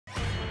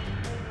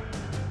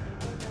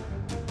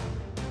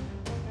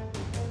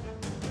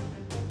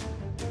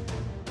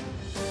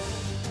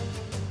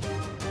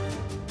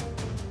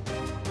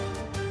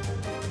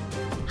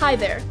Hi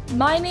there,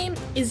 my name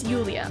is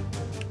Yulia,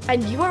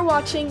 and you are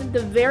watching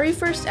the very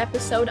first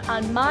episode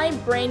on my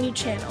brand new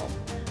channel,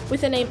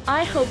 with a name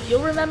I hope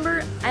you'll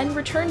remember and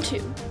return to: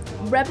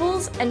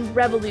 Rebels and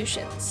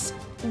Revolutions,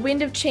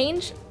 Wind of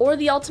Change, or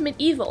the Ultimate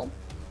Evil.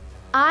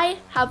 I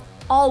have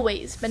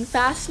always been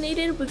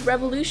fascinated with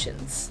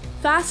revolutions,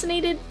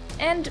 fascinated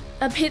and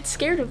a bit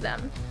scared of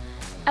them.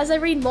 As I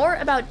read more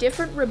about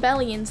different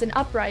rebellions and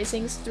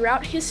uprisings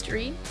throughout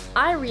history,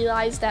 I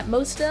realize that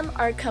most of them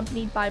are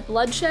accompanied by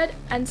bloodshed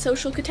and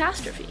social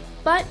catastrophe.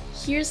 But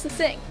here's the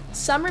thing,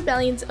 some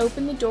rebellions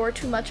open the door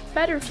to a much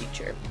better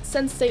future,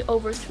 since they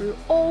overthrew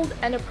old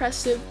and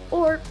oppressive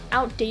or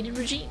outdated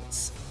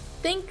regimes.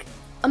 Think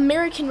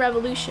American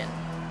Revolution,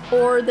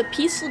 or the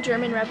peaceful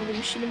German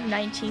Revolution of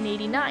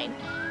 1989,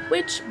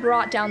 which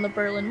brought down the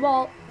Berlin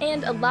Wall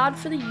and allowed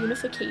for the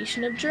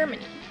unification of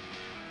Germany.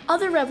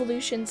 Other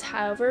revolutions,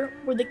 however,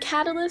 were the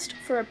catalyst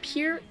for a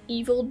pure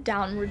evil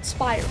downward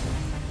spiral,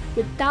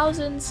 with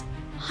thousands,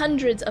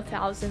 hundreds of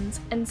thousands,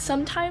 and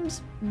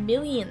sometimes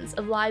millions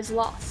of lives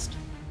lost.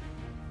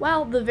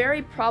 While the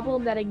very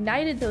problem that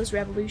ignited those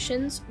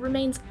revolutions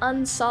remains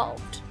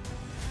unsolved.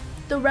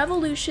 The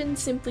revolution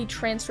simply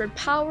transferred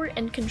power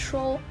and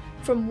control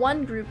from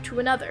one group to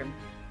another.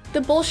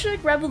 The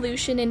Bolshevik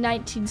Revolution in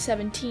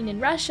 1917 in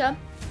Russia,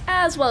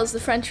 as well as the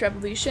French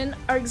Revolution,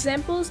 are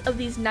examples of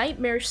these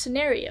nightmarish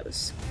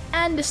scenarios.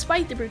 And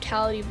despite the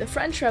brutality of the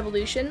French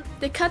Revolution,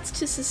 the cuts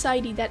to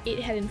society that it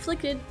had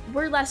inflicted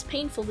were less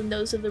painful than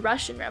those of the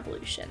Russian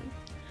Revolution.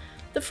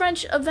 The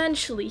French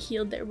eventually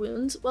healed their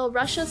wounds, while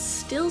Russia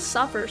still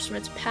suffers from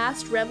its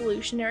past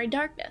revolutionary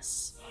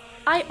darkness.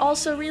 I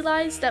also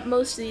realized that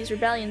most of these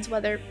rebellions,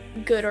 whether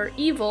good or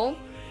evil,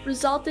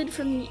 resulted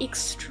from the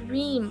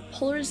extreme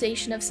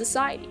polarization of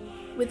society,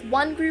 with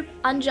one group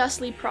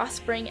unjustly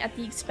prospering at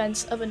the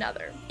expense of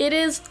another. It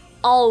is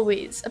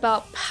always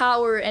about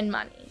power and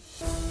money.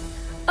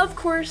 Of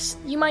course,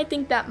 you might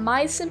think that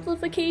my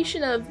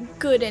simplification of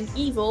good and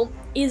evil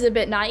is a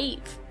bit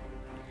naive.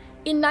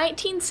 In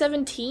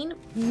 1917,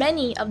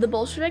 many of the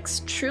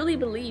Bolsheviks truly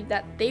believed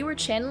that they were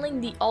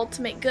channeling the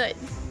ultimate good.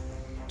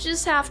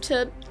 Just have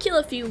to kill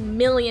a few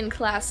million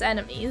class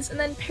enemies, and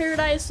then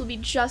paradise will be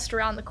just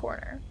around the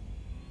corner.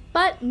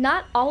 But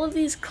not all of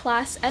these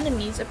class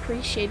enemies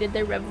appreciated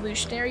their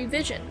revolutionary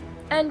vision,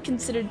 and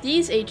considered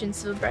these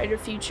agents of a brighter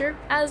future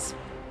as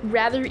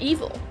rather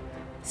evil.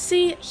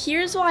 See,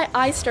 here's why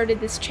I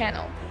started this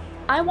channel.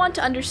 I want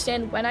to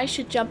understand when I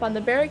should jump on the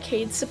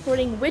barricades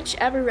supporting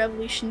whichever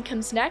revolution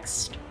comes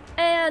next,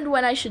 and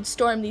when I should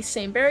storm these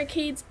same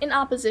barricades in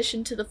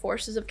opposition to the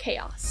forces of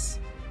chaos.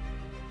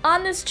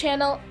 On this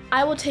channel,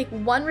 I will take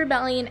one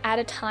rebellion at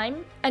a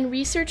time and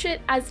research it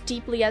as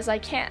deeply as I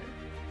can,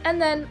 and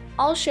then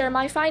I'll share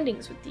my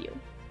findings with you.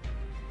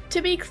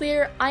 To be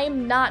clear, I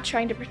am not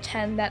trying to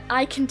pretend that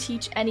I can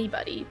teach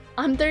anybody.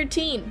 I'm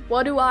 13,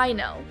 what do I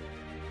know?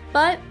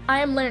 But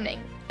I am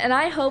learning, and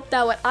I hope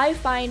that what I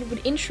find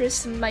would interest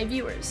some of my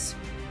viewers.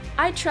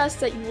 I trust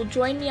that you will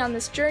join me on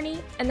this journey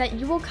and that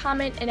you will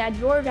comment and add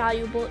your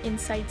valuable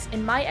insights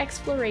in my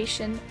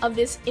exploration of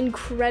this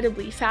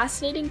incredibly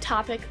fascinating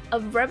topic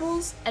of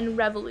rebels and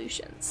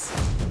revolutions.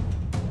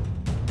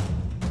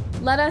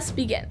 Let us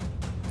begin.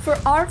 For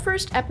our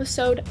first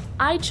episode,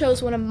 I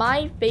chose one of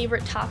my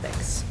favorite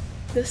topics,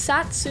 the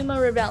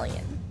Satsuma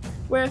Rebellion,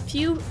 where a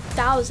few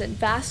thousand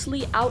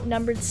vastly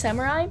outnumbered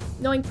samurai,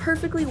 knowing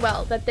perfectly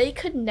well that they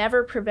could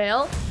never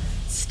prevail,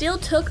 still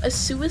took a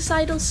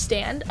suicidal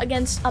stand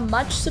against a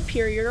much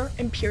superior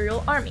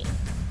imperial army.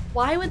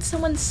 Why would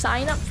someone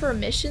sign up for a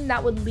mission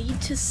that would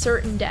lead to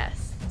certain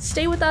death?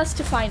 Stay with us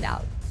to find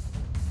out.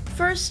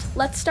 First,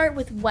 let's start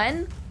with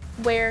when,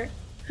 where,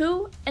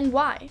 who, and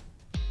why.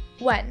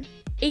 When?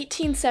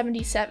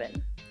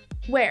 1877.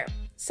 Where?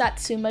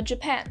 Satsuma,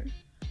 Japan.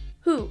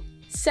 Who?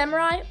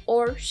 Samurai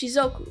or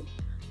Shizoku,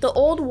 the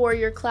old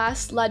warrior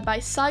class led by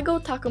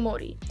Saigō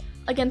Takamori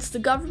against the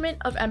government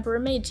of Emperor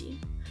Meiji.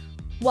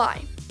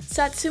 Why?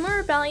 Satsuma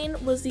Rebellion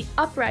was the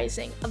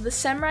uprising of the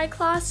samurai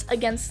class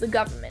against the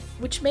government,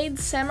 which made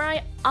samurai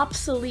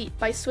obsolete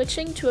by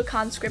switching to a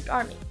conscript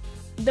army.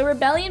 The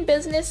rebellion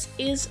business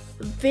is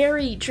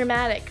very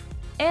dramatic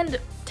and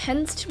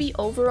tends to be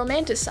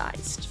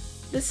over-romanticized.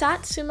 The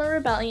Satsuma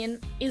Rebellion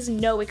is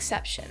no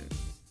exception.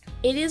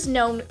 It is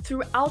known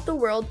throughout the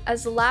world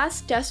as the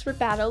last desperate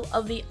battle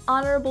of the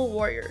honorable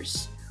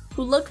warriors,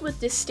 who looked with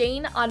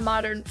disdain on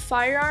modern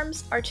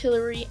firearms,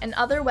 artillery, and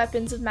other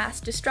weapons of mass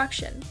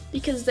destruction,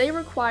 because they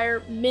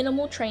require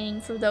minimal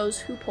training for those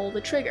who pull the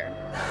trigger.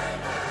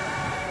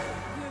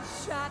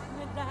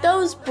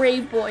 Those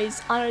brave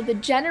boys honor the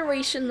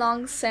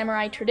generation-long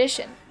samurai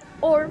tradition,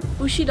 or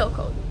Bushido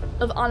code,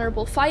 of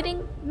honorable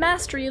fighting,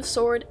 mastery of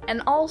sword,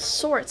 and all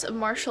sorts of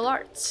martial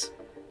arts.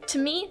 To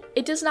me,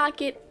 it does not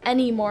get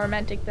any more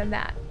romantic than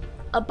that.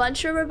 A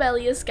bunch of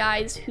rebellious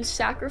guys who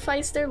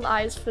sacrificed their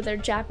lives for their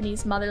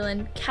Japanese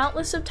motherland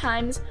countless of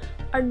times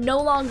are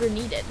no longer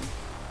needed.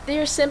 They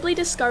are simply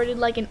discarded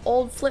like an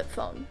old flip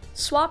phone,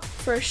 swapped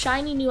for a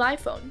shiny new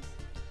iPhone,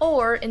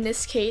 or in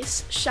this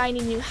case, shiny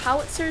new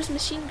howitzers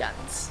machine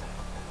guns.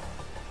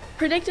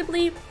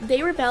 Predictably,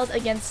 they rebelled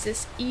against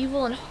this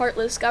evil and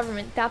heartless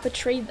government that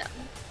betrayed them.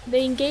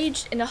 They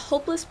engaged in a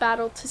hopeless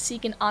battle to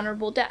seek an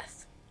honorable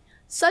death.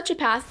 Such a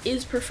path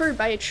is preferred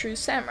by a true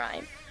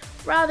samurai,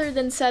 rather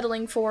than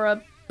settling for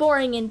a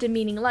boring and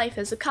demeaning life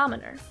as a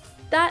commoner.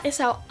 That is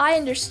how I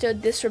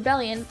understood this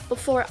rebellion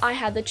before I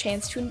had the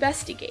chance to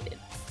investigate it.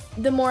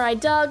 The more I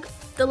dug,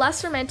 the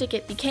less romantic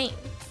it became,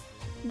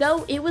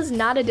 though it was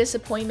not a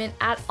disappointment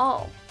at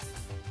all.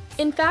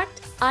 In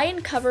fact, I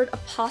uncovered a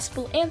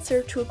possible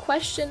answer to a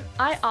question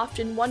I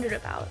often wondered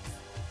about.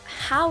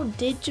 How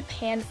did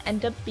Japan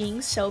end up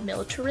being so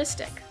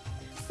militaristic?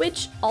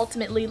 Which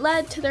ultimately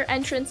led to their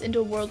entrance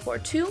into World War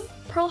II,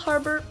 Pearl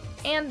Harbor,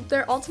 and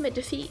their ultimate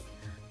defeat.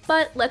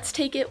 But let's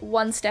take it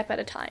one step at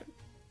a time.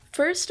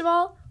 First of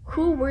all,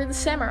 who were the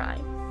samurai?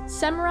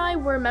 Samurai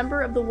were a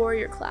member of the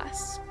warrior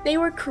class. They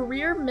were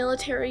career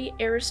military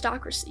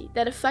aristocracy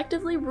that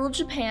effectively ruled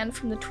Japan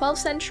from the 12th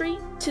century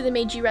to the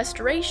Meiji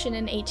Restoration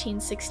in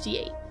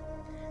 1868.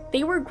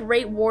 They were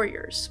great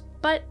warriors,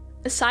 but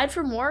aside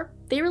from war,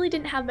 they really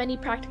didn't have many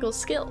practical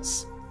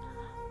skills.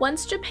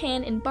 Once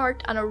Japan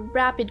embarked on a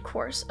rapid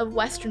course of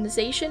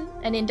westernization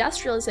and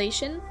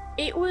industrialization,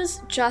 it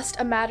was just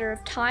a matter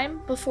of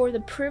time before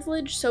the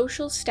privileged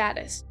social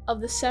status of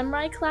the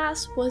samurai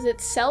class was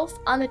itself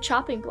on the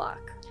chopping block.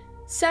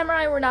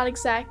 Samurai were not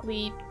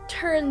exactly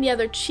turn the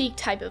other cheek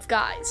type of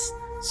guys,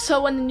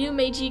 so when the new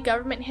Meiji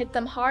government hit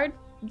them hard,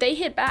 they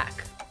hit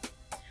back.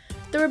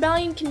 The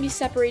rebellion can be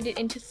separated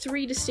into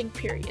three distinct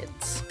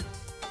periods.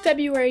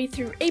 February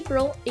through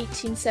April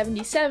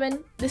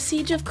 1877, the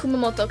siege of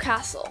Kumamoto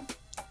Castle.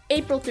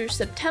 April through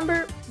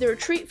September, the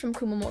retreat from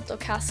Kumamoto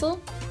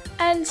Castle.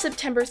 And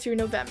September through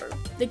November,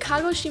 the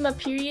Kagoshima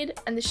period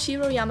and the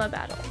Shiroyama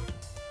battle.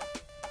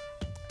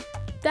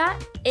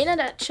 That, in a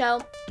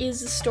nutshell,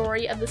 is the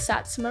story of the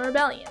Satsuma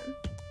Rebellion.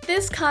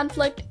 This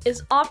conflict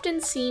is often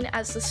seen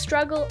as the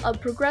struggle of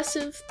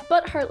progressive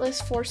but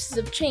heartless forces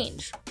of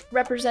change,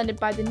 represented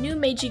by the new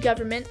Meiji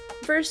government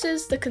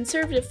versus the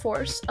conservative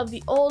force of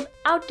the old,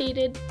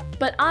 outdated,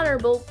 but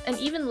honorable and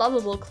even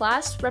lovable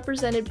class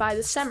represented by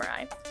the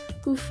samurai,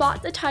 who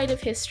fought the tide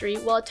of history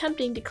while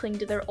attempting to cling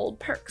to their old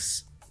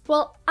perks.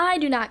 While I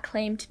do not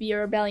claim to be a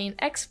rebellion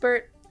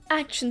expert,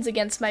 actions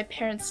against my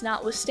parents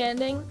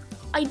notwithstanding,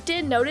 I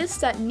did notice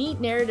that neat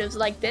narratives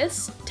like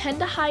this tend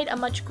to hide a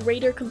much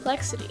greater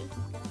complexity.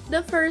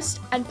 The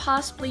first and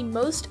possibly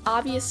most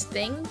obvious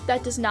thing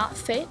that does not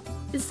fit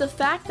is the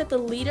fact that the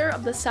leader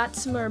of the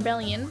Satsuma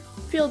Rebellion,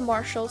 Field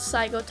Marshal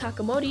Saigō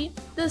Takamori,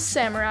 the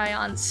samurai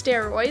on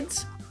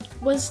steroids,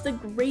 was the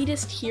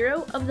greatest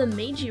hero of the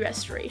Meiji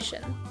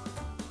Restoration.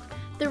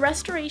 The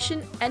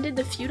Restoration ended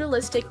the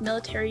feudalistic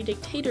military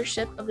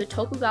dictatorship of the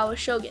Tokugawa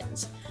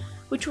shoguns,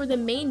 which were the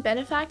main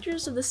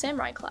benefactors of the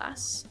samurai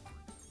class.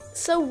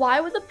 So why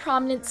would the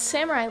prominent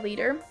samurai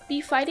leader be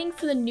fighting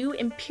for the new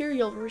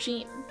imperial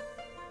regime,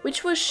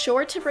 which was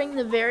sure to bring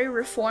the very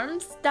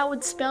reforms that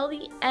would spell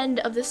the end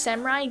of the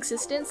samurai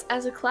existence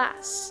as a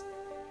class?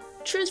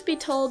 Truth be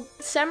told,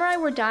 samurai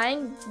were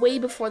dying way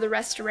before the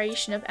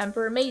restoration of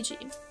Emperor Meiji.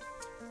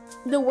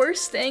 The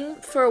worst thing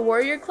for a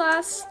warrior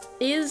class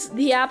is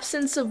the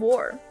absence of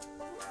war.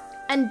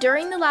 And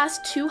during the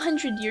last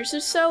 200 years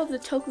or so of the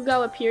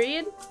Tokugawa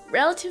period,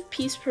 relative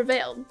peace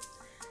prevailed.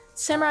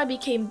 Samurai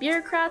became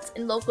bureaucrats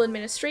in local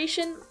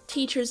administration,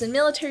 teachers in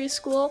military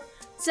school,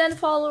 Zen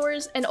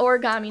followers, and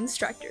origami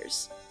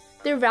instructors.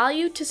 Their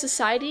value to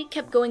society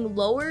kept going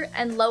lower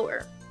and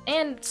lower,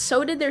 and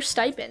so did their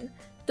stipend,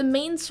 the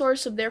main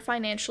source of their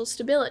financial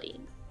stability.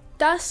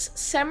 Thus,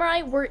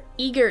 samurai were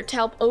eager to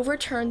help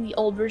overturn the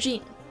old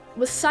regime,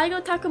 with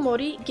Saigō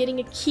Takamori getting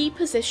a key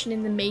position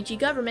in the Meiji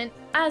government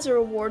as a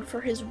reward for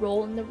his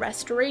role in the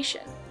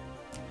restoration.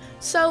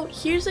 So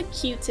here's a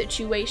cute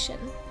situation.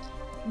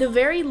 The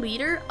very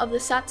leader of the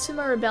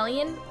Satsuma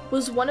Rebellion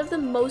was one of the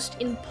most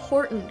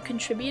important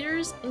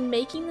contributors in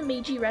making the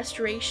Meiji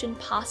Restoration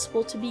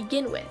possible to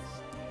begin with.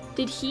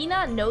 Did he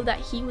not know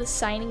that he was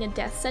signing a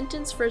death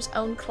sentence for his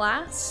own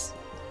class?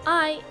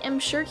 I am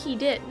sure he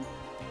did.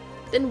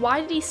 Then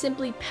why did he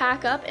simply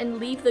pack up and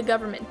leave the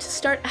government to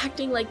start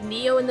acting like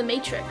Neo in the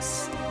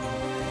Matrix?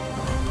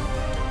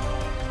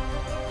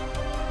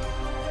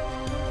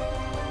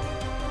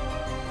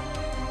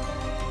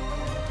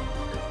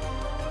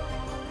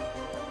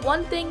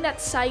 One thing that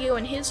Saigō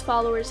and his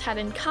followers had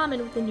in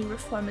common with the new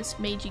reformist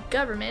Meiji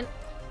government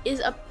is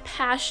a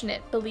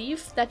passionate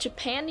belief that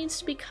Japan needs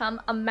to become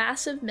a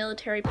massive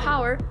military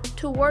power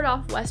to ward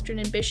off Western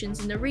ambitions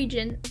in the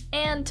region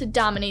and to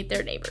dominate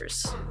their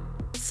neighbors.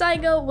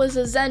 Saigō was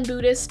a Zen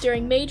Buddhist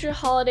during major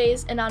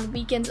holidays and on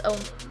weekends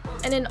only,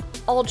 and an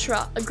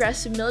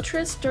ultra-aggressive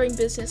militarist during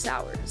business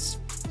hours.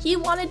 He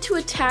wanted to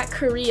attack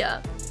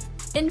Korea.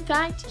 In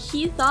fact,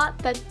 he thought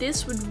that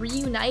this would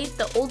reunite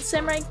the old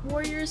samurai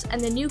warriors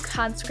and the new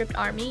conscript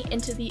army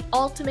into the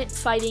ultimate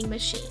fighting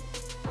machine.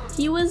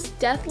 He was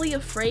deathly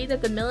afraid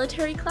that the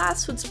military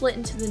class would split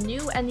into the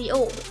new and the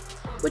old,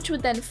 which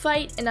would then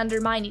fight and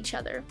undermine each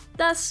other,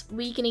 thus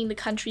weakening the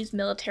country's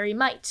military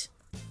might.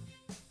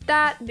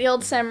 That the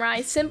old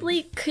samurai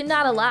simply could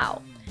not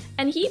allow,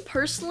 and he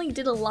personally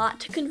did a lot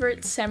to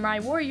convert samurai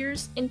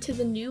warriors into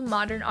the new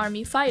modern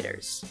army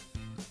fighters.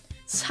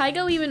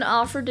 Saigō even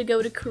offered to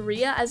go to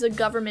Korea as a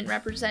government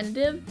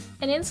representative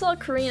and insult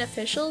Korean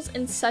officials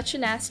in such a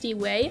nasty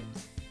way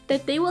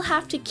that they will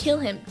have to kill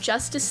him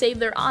just to save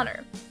their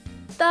honor,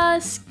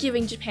 thus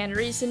giving Japan a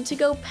reason to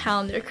go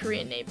pound their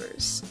Korean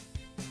neighbors.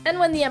 And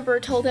when the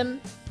emperor told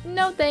him,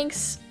 no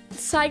thanks,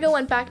 Saigō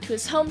went back to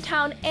his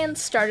hometown and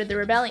started the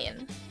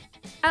rebellion.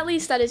 At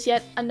least that is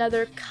yet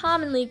another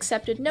commonly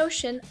accepted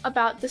notion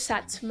about the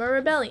Satsuma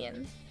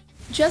rebellion.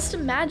 Just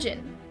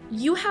imagine,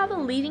 you have a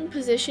leading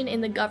position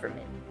in the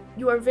government.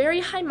 You are very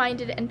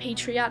high-minded and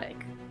patriotic.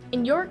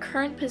 In your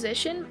current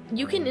position,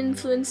 you can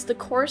influence the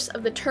course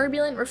of the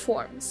turbulent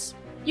reforms.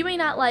 You may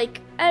not like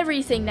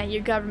everything that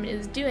your government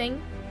is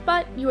doing,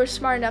 but you are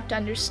smart enough to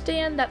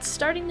understand that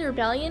starting the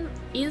rebellion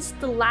is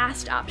the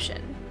last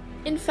option.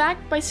 In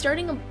fact, by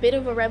starting a bit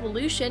of a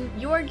revolution,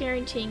 you are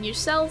guaranteeing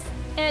yourself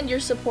and your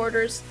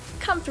supporters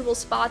comfortable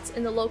spots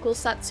in the local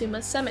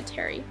Satsuma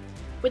cemetery,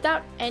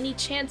 without any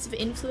chance of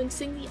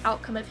influencing the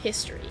outcome of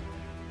history.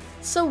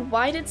 So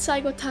why did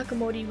Saigō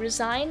Takamori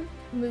resign,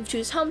 move to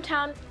his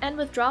hometown, and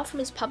withdraw from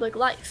his public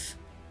life?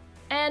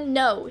 And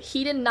no,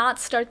 he did not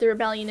start the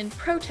rebellion in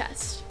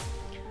protest.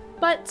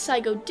 But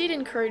Saigō did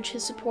encourage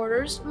his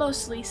supporters,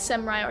 mostly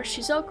Sumarai or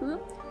Shizoku,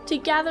 to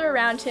gather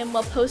around him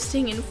while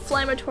posting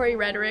inflammatory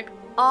rhetoric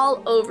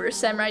all over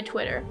samurai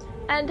Twitter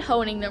and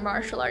honing their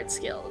martial arts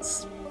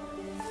skills.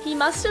 He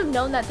must have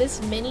known that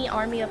this mini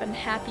army of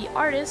unhappy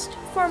artists,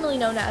 formerly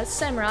known as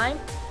samurai,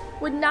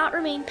 would not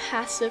remain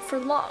passive for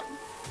long.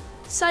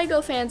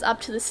 Saigō fans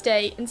up to this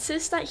day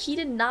insist that he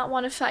did not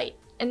want to fight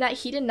and that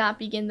he did not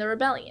begin the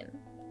rebellion.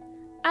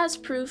 As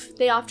proof,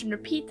 they often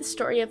repeat the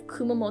story of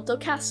Kumamoto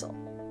Castle.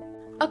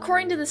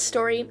 According to this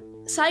story,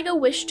 Saigō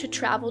wished to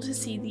travel to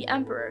see the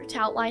emperor to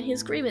outline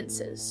his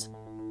grievances.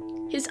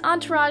 His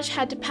entourage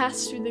had to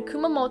pass through the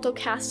Kumamoto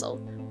Castle,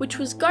 which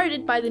was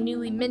guarded by the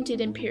newly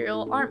minted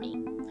imperial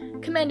army,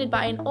 commanded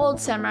by an old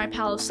samurai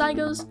pal of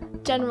Saigō's,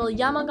 General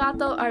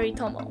Yamagato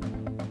Aritomo.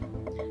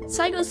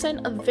 Saigō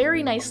sent a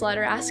very nice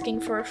letter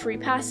asking for a free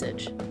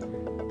passage.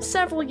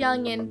 Several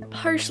young and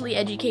partially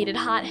educated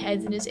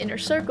hotheads in his inner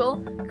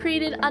circle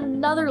created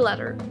another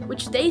letter,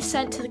 which they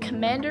sent to the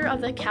commander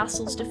of the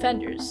castle's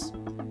defenders.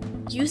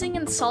 Using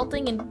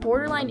insulting and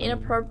borderline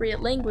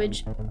inappropriate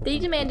language, they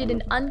demanded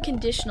an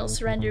unconditional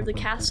surrender of the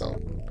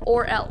castle,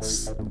 or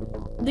else.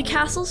 The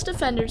castle's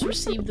defenders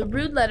received the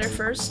rude letter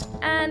first,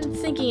 and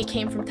thinking it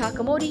came from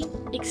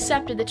Takamori,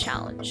 accepted the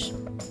challenge.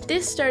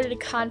 This started a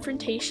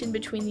confrontation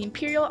between the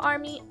imperial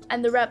army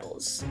and the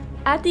rebels.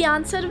 At the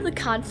onset of the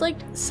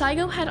conflict,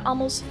 Saigō had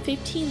almost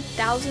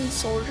 15,000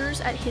 soldiers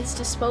at his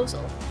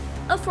disposal,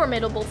 a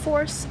formidable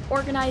force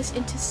organized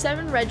into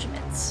 7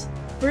 regiments,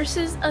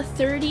 versus a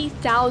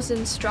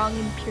 30,000 strong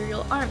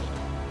imperial army.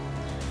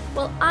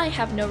 While I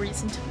have no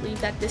reason to believe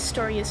that this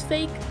story is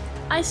fake,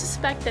 I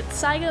suspect that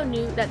Saigō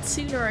knew that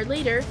sooner or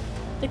later,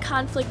 the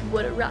conflict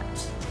would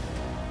erupt.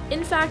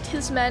 In fact,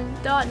 his men,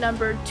 though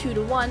outnumbered 2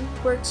 to 1,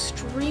 were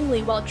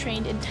extremely well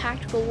trained in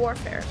tactical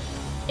warfare,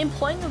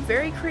 employing a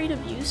very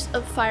creative use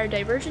of fire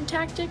diversion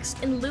tactics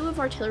in lieu of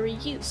artillery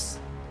use.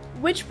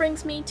 Which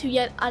brings me to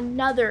yet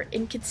another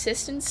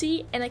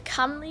inconsistency and a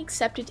commonly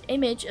accepted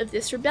image of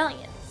this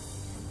rebellion,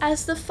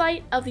 as the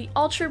fight of the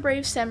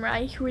ultra-brave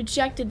samurai who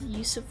rejected the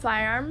use of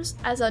firearms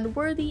as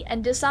unworthy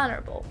and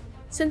dishonorable,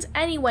 since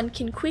anyone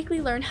can quickly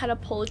learn how to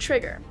pull a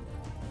trigger.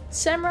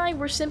 Samurai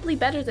were simply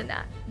better than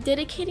that,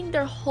 dedicating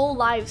their whole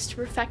lives to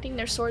perfecting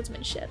their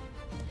swordsmanship.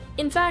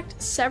 In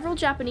fact, several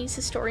Japanese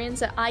historians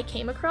that I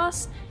came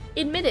across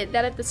admitted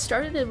that at the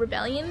start of the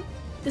rebellion,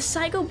 the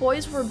Saigō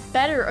boys were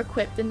better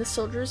equipped than the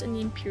soldiers in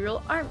the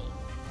imperial army,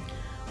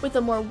 with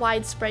a more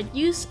widespread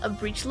use of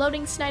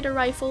breech-loading sniper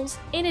rifles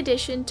in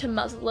addition to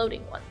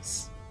muzzle-loading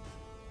ones.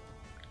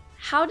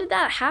 How did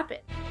that happen?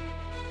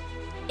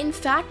 In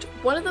fact,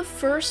 one of the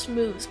first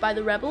moves by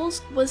the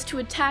rebels was to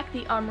attack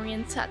the armory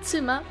in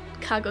Satsuma,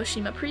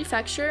 Kagoshima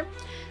Prefecture,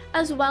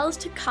 as well as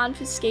to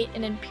confiscate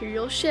an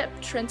imperial ship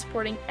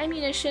transporting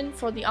ammunition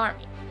for the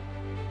army.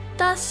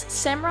 Thus,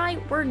 samurai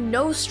were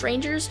no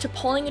strangers to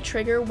pulling a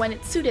trigger when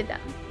it suited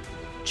them.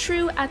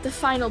 True, at the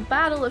final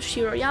battle of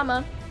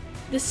Shiroyama,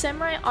 the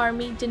samurai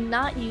army did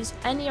not use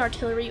any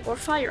artillery or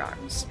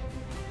firearms.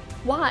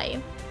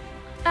 Why?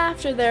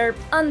 After their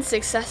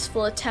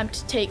unsuccessful attempt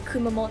to take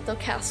Kumamoto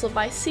Castle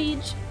by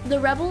siege, the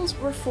rebels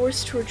were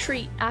forced to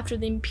retreat after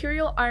the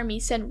imperial army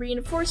sent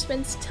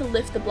reinforcements to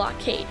lift the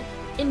blockade.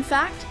 In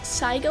fact,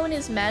 Saigō and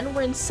his men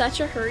were in such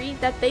a hurry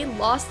that they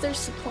lost their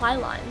supply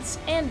lines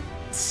and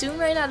soon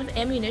ran out of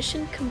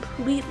ammunition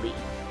completely.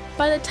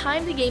 By the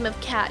time the game of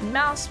cat and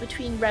mouse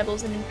between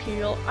rebels and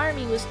imperial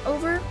army was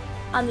over,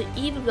 on the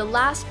eve of the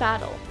last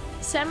battle,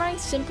 samurai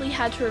simply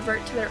had to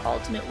revert to their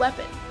ultimate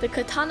weapon, the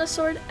katana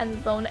sword and the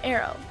bow and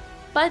arrow.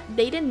 But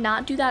they did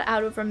not do that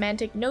out of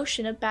romantic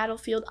notion of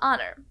battlefield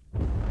honor.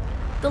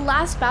 The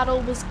last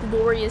battle was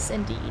glorious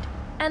indeed,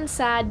 and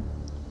sad,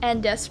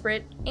 and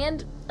desperate,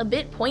 and a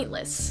bit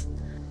pointless.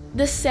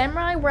 The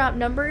samurai were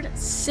outnumbered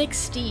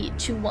 60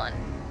 to 1.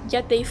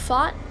 Yet they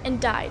fought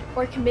and died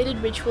or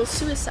committed ritual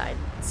suicide,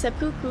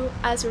 seppuku,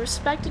 as a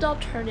respected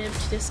alternative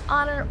to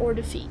dishonor or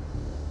defeat.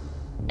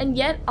 And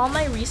yet, all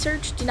my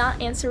research did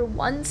not answer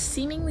one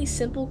seemingly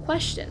simple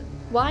question.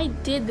 Why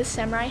did the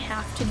samurai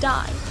have to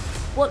die?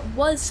 What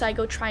was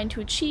Saigō trying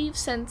to achieve,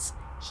 since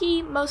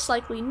he most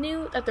likely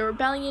knew that the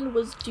rebellion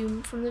was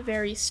doomed from the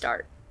very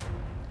start?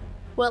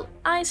 Well,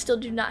 I still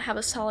do not have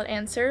a solid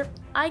answer.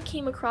 I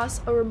came across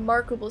a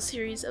remarkable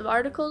series of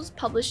articles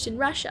published in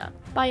Russia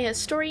by a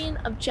historian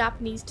of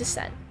Japanese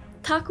descent,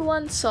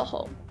 Takuan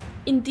Soho.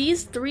 In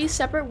these 3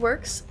 separate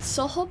works,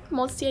 Soho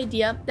promotes the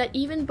idea that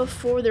even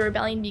before the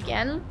rebellion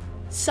began,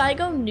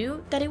 Saigō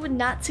knew that it would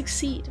not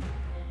succeed,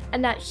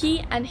 and that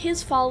he and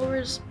his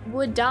followers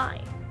would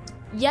die.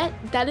 Yet,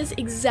 that is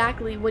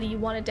exactly what he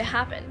wanted to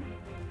happen.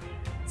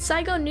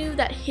 Saigō knew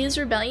that his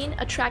rebellion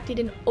attracted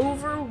an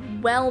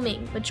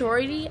overwhelming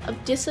majority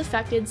of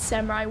disaffected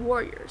samurai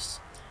warriors,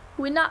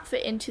 who would not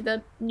fit into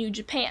the new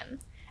Japan,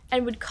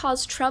 and would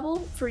cause trouble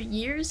for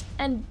years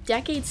and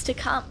decades to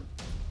come.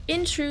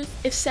 In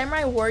truth, if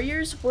samurai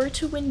warriors were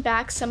to win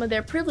back some of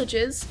their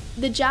privileges,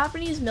 the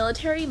Japanese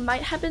military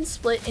might have been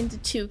split into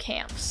 2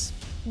 camps,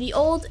 the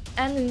old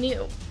and the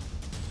new.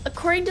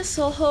 According to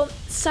Soho,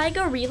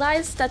 Saigō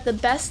realized that the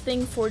best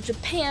thing for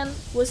Japan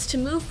was to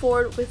move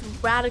forward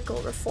with radical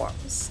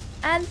reforms,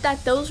 and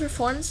that those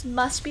reforms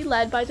must be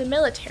led by the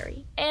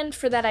military, and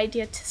for that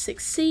idea to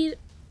succeed,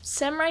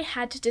 samurai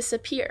had to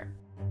disappear.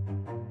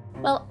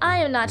 Well, I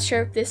am not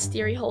sure if this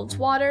theory holds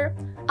water.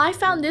 I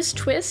found this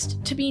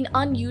twist to be an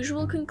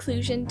unusual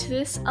conclusion to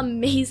this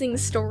amazing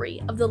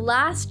story of the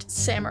last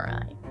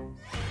samurai.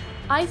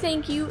 I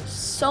thank you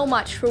so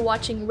much for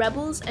watching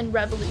Rebels and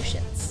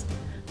Revolutions.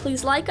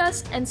 Please like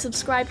us and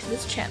subscribe to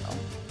this channel.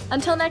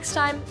 Until next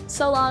time,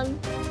 so long!